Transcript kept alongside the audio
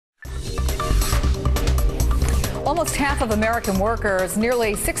Almost half of American workers,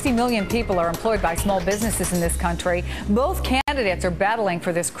 nearly 60 million people, are employed by small businesses in this country. Both candidates are battling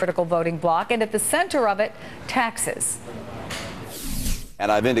for this critical voting bloc, and at the center of it, taxes.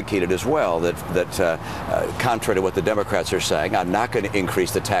 And I've indicated as well that contrary to what the Democrats are saying, I'm not going to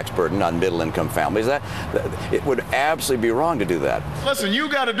increase the tax burden on middle-income families. It would absolutely be wrong to do that. Listen, you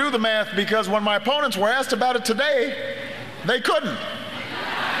got to do the math, because when my opponents were asked about it today, they couldn't.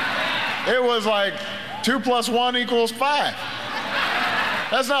 It was like 2 + 1 = 5.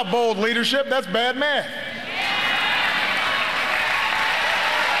 That's not bold leadership, that's bad math.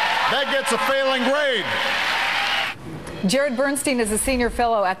 That gets a failing grade. Jared Bernstein is a senior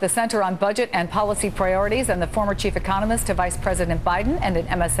fellow at the Center on Budget and Policy Priorities and the former chief economist to Vice President Biden and an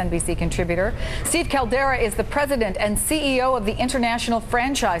MSNBC contributor. Steve Caldeira is the president and CEO of the International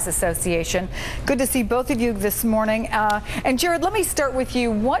Franchise Association. Good to see both of you this morning. And Jared, let me start with you.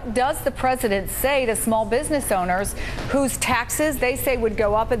 What does the president say to small business owners whose taxes they say would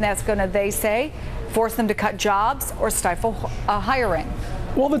go up, and that's going to, they say, force them to cut jobs or stifle hiring?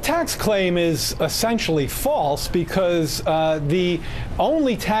 Well, the tax claim is essentially false, because the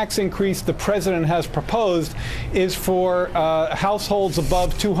only tax increase the president has proposed is for households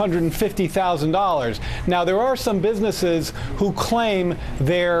above $250,000. Now, there are some businesses who claim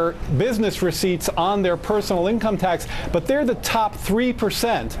their business receipts on their personal income tax, but they're the top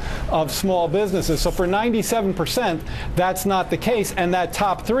 3% of small businesses. So for 97%, that's not the case, and that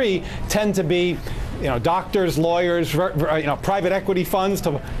top 3 tend to be doctors, lawyers, private equity funds,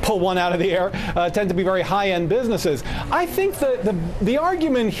 to pull one out of the air, tend to be very high-end businesses. I think the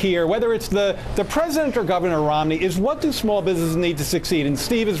argument here, whether it's the president or Governor Romney, is what do small businesses need to succeed? And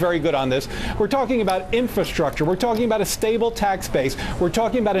Steve is very good on this. We're talking about infrastructure. We're talking about a stable tax base. We're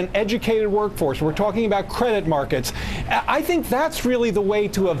talking about an educated workforce. We're talking about credit markets. I think that's really the way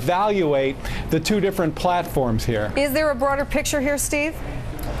to evaluate the two different platforms here. Is there a broader picture here, Steve?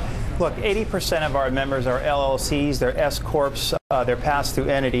 Look, 80% of our members are LLCs, they're S-corps, they're pass-through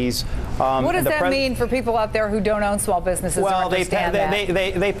entities. What does that mean for people out there who don't own small businesses? Well, they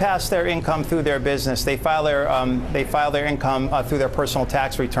pass their income through their business. They file their income through their personal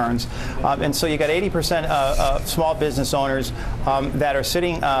tax returns, and so you got 80% of small business owners that are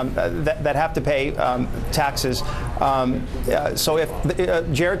sitting that have to pay taxes. So if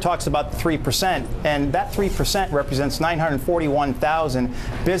Jared talks about the 3%, and that 3% represents 941,000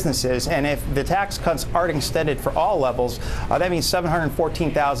 businesses, and if the tax cuts aren't extended for all levels, that means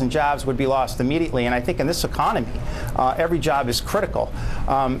 714,000 jobs would be lost immediately. And I think in this economy, every job is critical.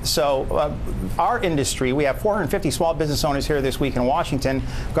 So our industry, we have 450 small business owners here this week in Washington.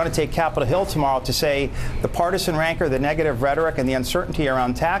 We're going to take Capitol Hill tomorrow to say the partisan rancor, the negative rhetoric, and the uncertainty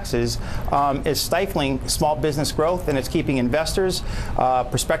around taxes is stifling small business growth, and it's keeping investors,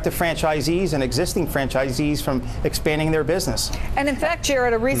 prospective franchisees, and existing franchisees from expanding their business. And in fact,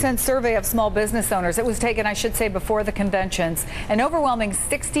 Jared, a recent survey of small business owners, it was taken, I should say, before the conventions, an overwhelming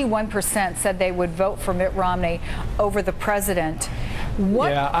 61% said they would vote for Mitt Romney over the president.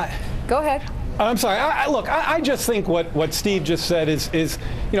 Go ahead. I'm sorry. Look, I just think what Steve just said is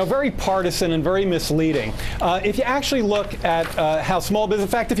very partisan and very misleading. If you actually look at how small business,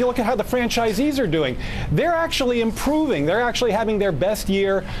 in fact, if you look at how the franchisees are doing, they're actually improving. They're actually having their best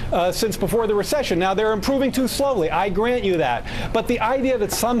year since before the recession. Now, they're improving too slowly. I grant you that. But the idea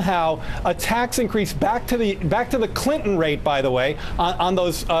that somehow a tax increase back to the Clinton rate, by the way, on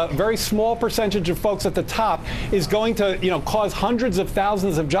those very small percentage of folks at the top is going to cause hundreds of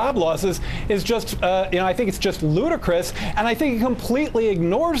thousands of job losses is just, I think it's just ludicrous, and I think it completely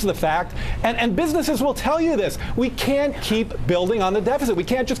ignores the fact, and businesses will tell you this, we can't keep building on the deficit. We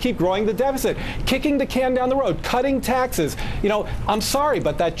can't just keep growing the deficit, kicking the can down the road, cutting taxes. I'm sorry,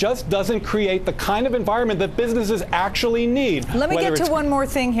 but that just doesn't create the kind of environment that businesses actually need. Let me get to one more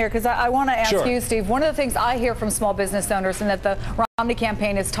thing here, because I want to ask you, Steve, one of the things I hear from small business owners and that the Romney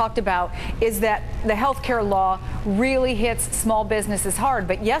campaign has talked about is that the health care law really hits small businesses hard.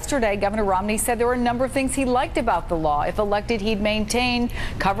 But yesterday, Governor Romney said there were a number of things he liked about the law. If elected, he'd maintain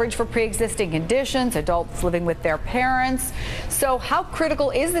coverage for pre-existing conditions, adults living with their parents. So how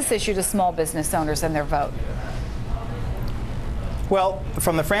critical is this issue to small business owners and their vote? Well,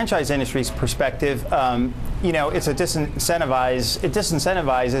 from the franchise industry's perspective, it's it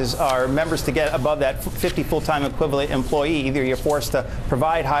disincentivizes our members to get above that 50 full-time equivalent employee. Either you're forced to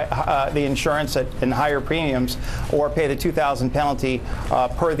provide the insurance in higher premiums or pay the $2,000 penalty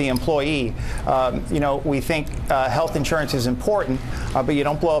per the employee. We think health insurance is important, but you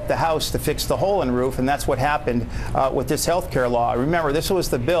don't blow up the house to fix the hole in the roof, and that's what happened with this health care law. Remember, this was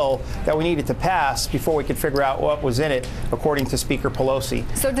the bill that we needed to pass before we could figure out what was in it, according to Speaker Pelosi.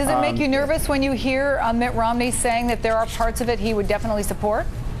 So does it make you nervous when you hear Mitt Romney Romney saying that there are parts of it he would definitely support?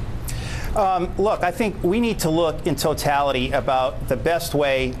 Look, I think we need to look in totality about the best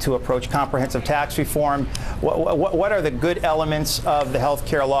way to approach comprehensive tax reform. What are the good elements of the health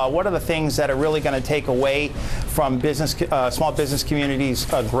care law? What are the things that are really going to take away from small business communities'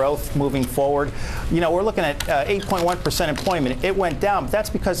 growth moving forward? You know, we're looking at 8.1% employment. It went down, but that's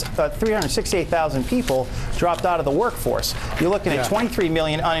because 368,000 people dropped out of the workforce. You're looking at 23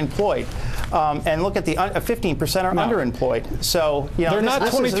 million unemployed. And look at the 15% are underemployed. So, you know,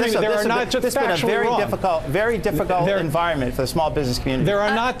 this has been a very difficult environment for the small business community. There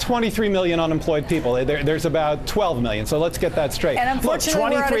are not 23 million unemployed people. There's about 12 million. So let's get that straight. And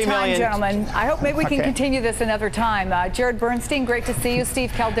unfortunately, we're out of time, gentlemen. I hope maybe we can continue this another time. Jared Bernstein, great to see you.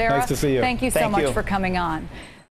 Steve Caldeira, nice to see you. Thank you so much for coming on.